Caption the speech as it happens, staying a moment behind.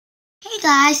Hey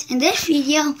guys, in this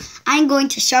video, I'm going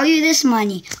to show you this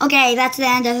money. Okay, that's the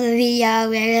end of the video.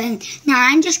 No,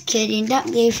 I'm just kidding. Don't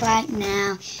leave right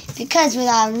now. Because what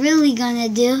I'm really gonna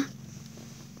do,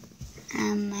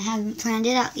 I haven't planned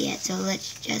it out yet, so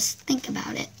let's just think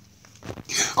about it.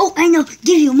 Oh, I know,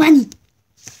 give you money.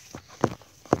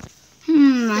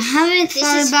 I haven't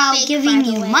thought about fake, giving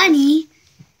you money.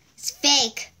 It's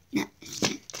fake. No, it's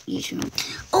not. You should.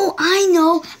 Oh, I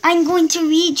know. I'm going to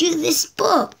read you this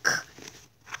book.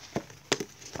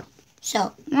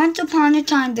 So, once upon a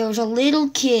time, there was a little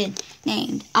kid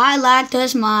named I Like to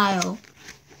Smile.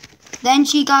 Then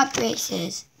she got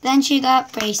braces. Then she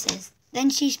got braces. Then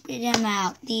she spit them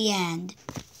out. The end.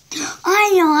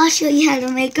 I know. I'll show you how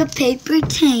to make a paper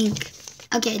tank.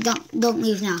 Okay, don't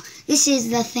leave now. This is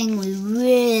the thing we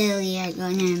really are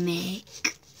gonna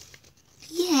make.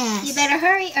 Yes. You better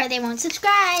hurry or they won't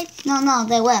subscribe. No,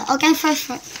 they will. Okay, first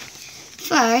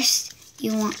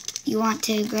you want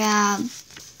to grab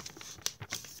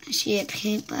a sheet of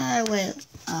paper. Wait,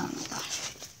 oh my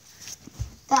gosh.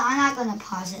 No, I'm not gonna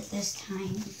pause it this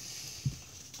time.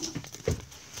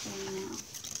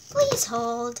 Please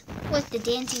hold with the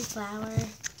dancing flower.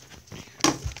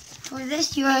 For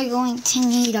this, you are going to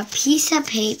need a piece of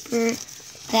paper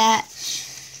that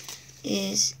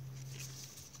is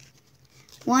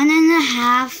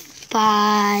 1.5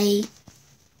 by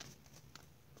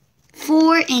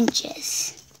 4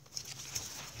 inches.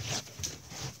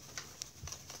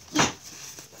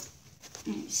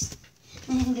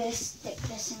 I'm going to stick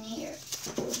this in here.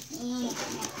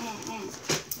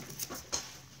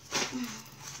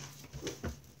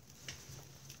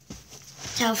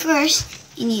 So first,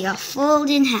 you need to fold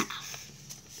in half.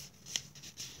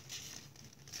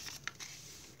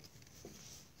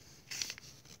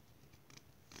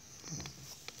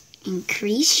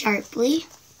 Increase sharply.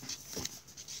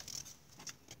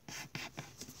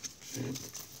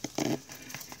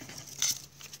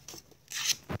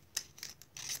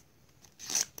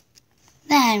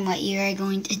 Then what you are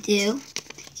going to do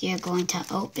is you're going to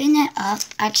open it up.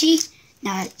 Actually,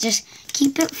 now just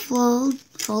keep it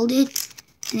folded.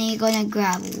 And then you're going to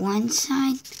grab one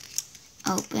side,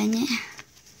 open it,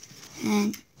 and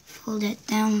then fold it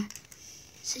down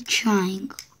as a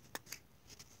triangle.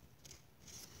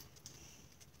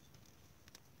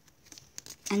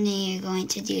 And then you're going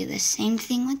to do the same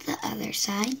thing with the other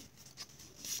side.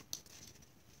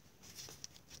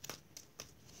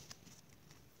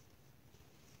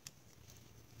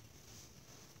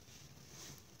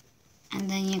 And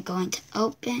then you're going to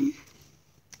open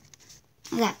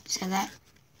that, so that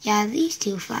you have these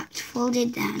two flaps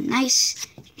folded down nice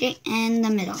straight in the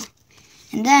middle.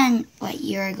 And then what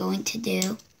you're going to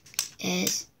do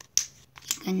is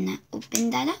you're going to open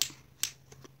that up.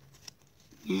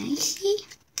 Nicely.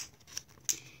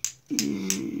 And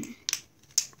then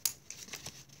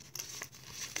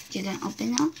you're going to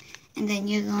open up. And then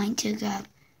you're going to grab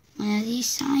one of these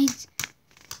sides.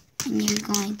 And you're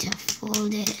going to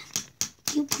fold it.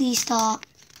 You please stop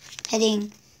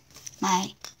hitting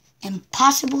my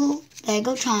impossible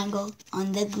Lego triangle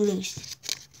on the glue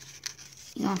stick.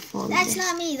 You're gonna fold That's this.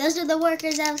 not me. Those are the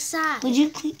workers outside. Would you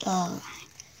please? Oh.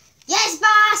 Yes,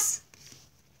 boss.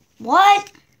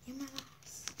 What? You're my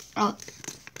boss. Oh.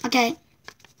 Okay.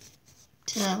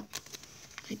 So,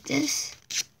 like this.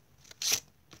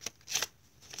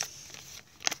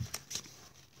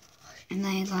 And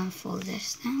then you're gonna fold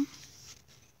this down.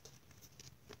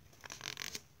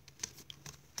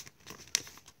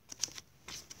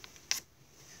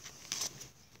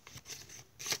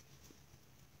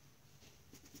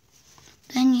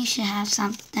 Then you should have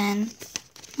something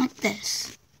like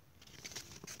this.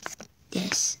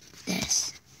 This.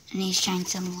 And he's shine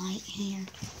some light here.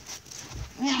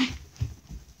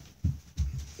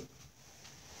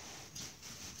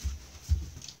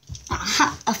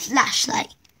 Aha, a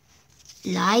flashlight.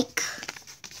 Like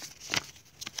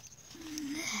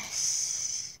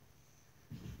this.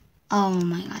 Oh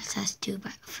my gosh, that's too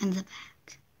bad from the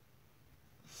back.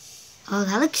 Oh,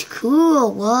 that looks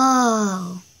cool.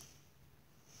 Whoa.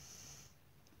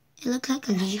 It looks like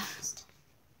a leaf.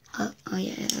 Oh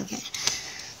yeah, okay.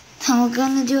 So we're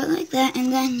gonna do it like that,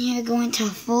 and then you're going to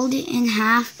fold it in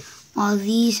half while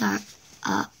these are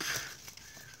up.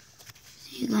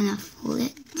 So you're gonna fold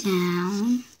it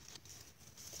down.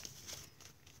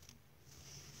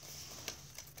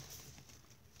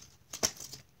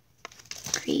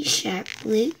 Crease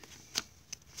sharply.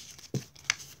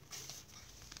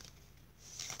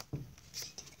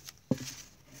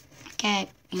 Okay,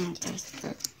 and just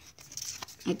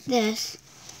like this,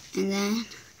 and then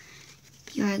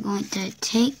you are going to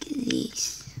take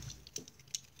these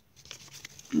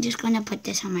I'm just gonna put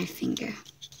this on my finger.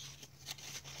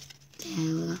 There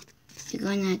we go. You're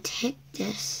gonna take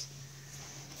this,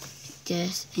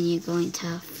 and you're going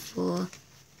to fold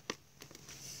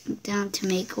down to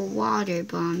make a water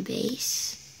bomb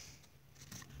base.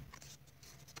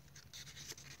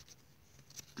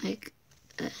 Like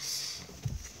this.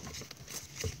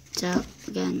 So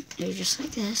again, they're just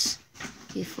like this.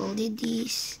 We folded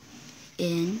these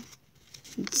in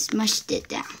and smushed it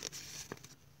down.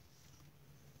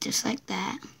 Just like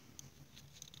that.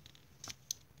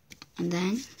 And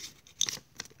then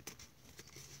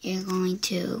you're gonna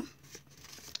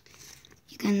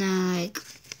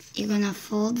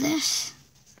fold this.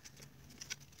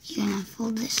 You're gonna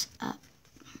fold this up.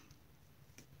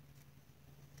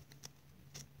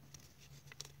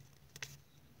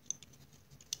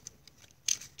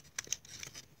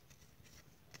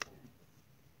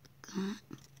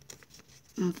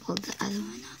 And fold the other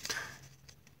one up.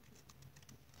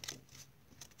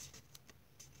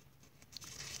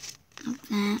 Like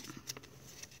that.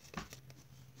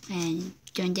 And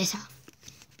turn this off.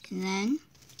 And then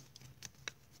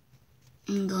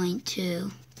I'm going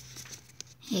to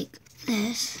take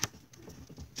this.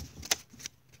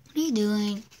 What are you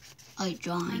doing? Oh, you're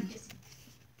drawing.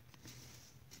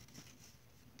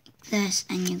 Like this,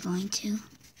 and you're going to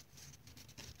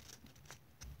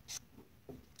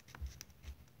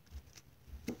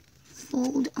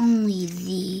fold only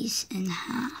these in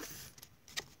half.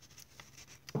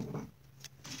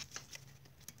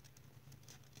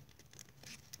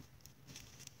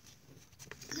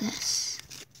 This.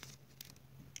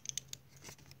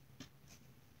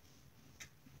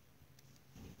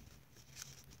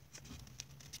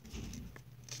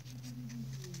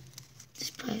 This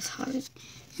part is hard.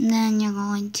 And then you're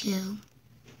going to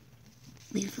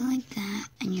leave it like that,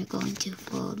 and you're going to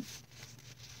fold.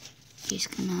 You're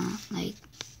just gonna like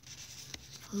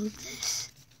fold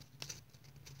this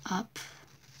up.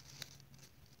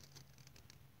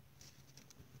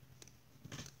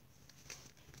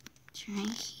 It's right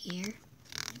here.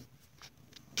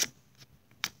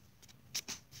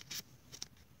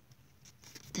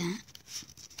 That.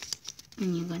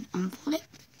 And you're going to unfold it.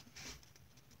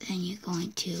 Then you're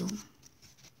going to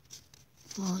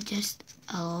fold just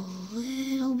a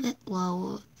little bit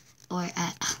lower or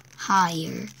at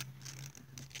higher.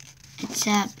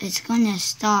 Except it's gonna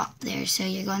stop there, so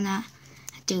you're gonna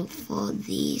have to fold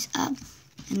these up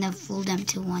and then fold them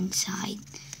to one side.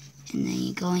 And then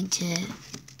you're going to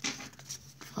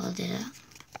fold it up.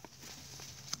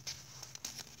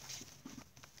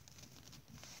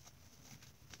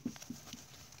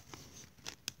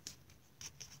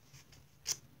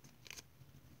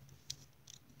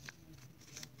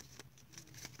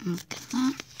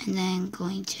 Okay, and then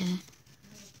going to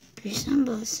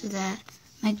reassemble so that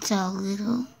makes a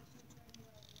little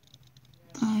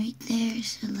right there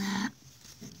so that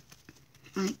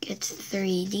like it's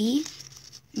 3D.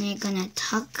 And you're gonna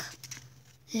tuck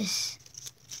this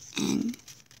in.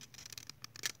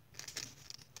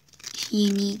 If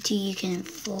you need to, you can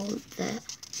fold the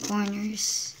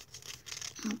corners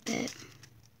a bit.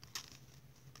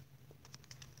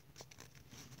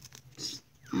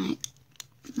 Like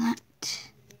that.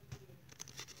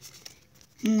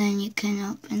 And then you can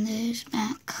open those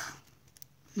back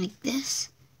like this.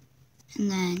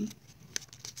 And then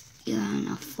you're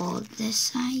gonna fold this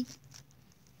side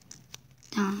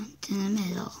down to the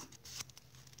middle.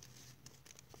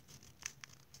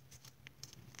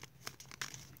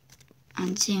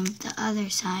 And same with the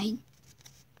other side.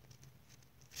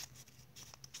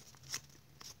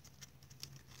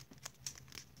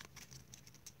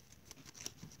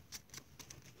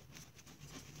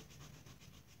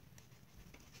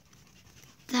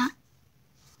 That.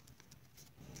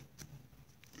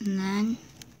 And then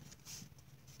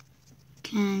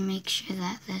can make sure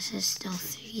that this is still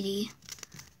 3D.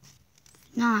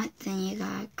 If not, then you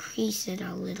gotta crease it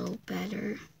a little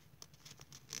better.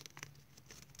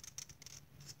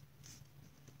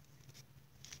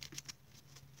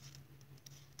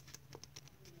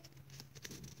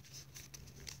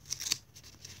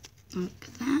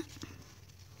 Like that.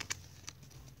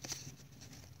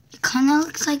 It kind of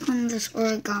looks like one of those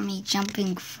origami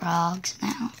jumping frogs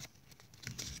now.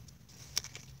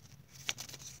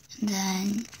 And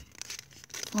then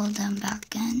fold them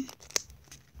back in.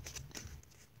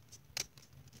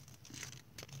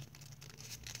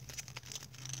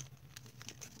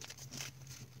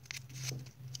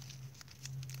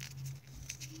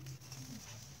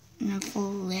 And then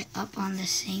fold it up on the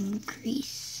same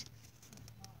crease.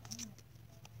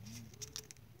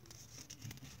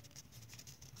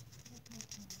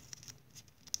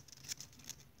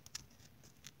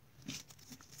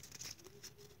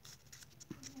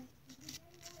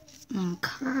 and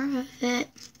curve it.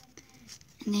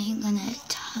 And then you're gonna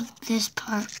tuck this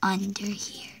part under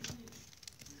here.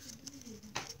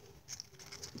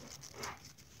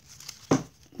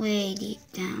 Way deep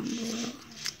down below.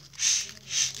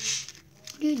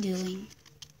 What are you doing?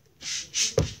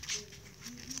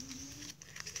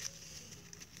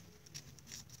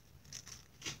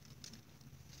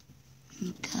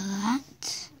 Like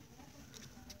that.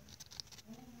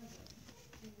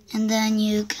 And then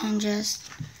you can just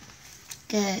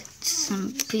get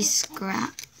some piece of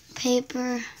scrap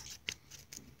paper,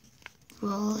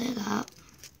 roll it up.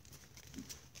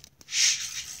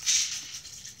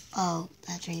 Oh,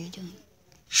 that's what you're doing.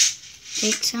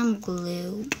 Take some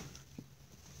glue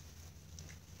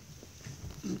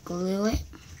and glue it.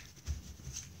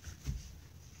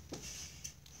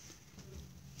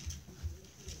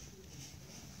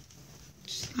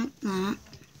 Just like that.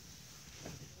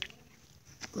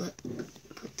 Put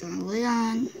the lid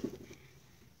on.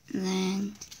 And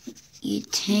then you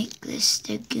take the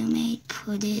stick you made,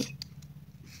 put it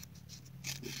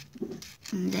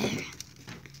in there.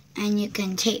 And you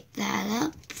can tape that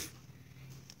up.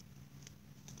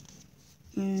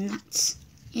 And that's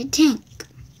your tank.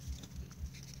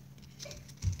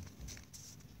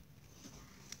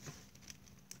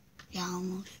 Yeah,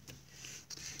 almost.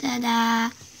 Ta-da!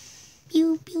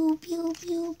 Pew, pew, pew,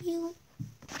 pew, pew.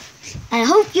 I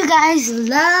hope you guys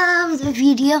love the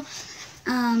video.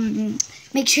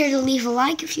 Make sure to leave a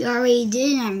like if you already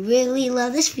did. I really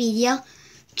love this video.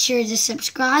 Make sure to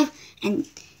subscribe and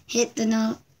hit the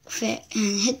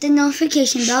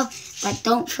notification bell. But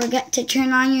don't forget to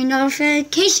turn on your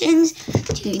notifications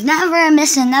to never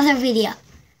miss another video.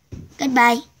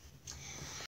 Goodbye.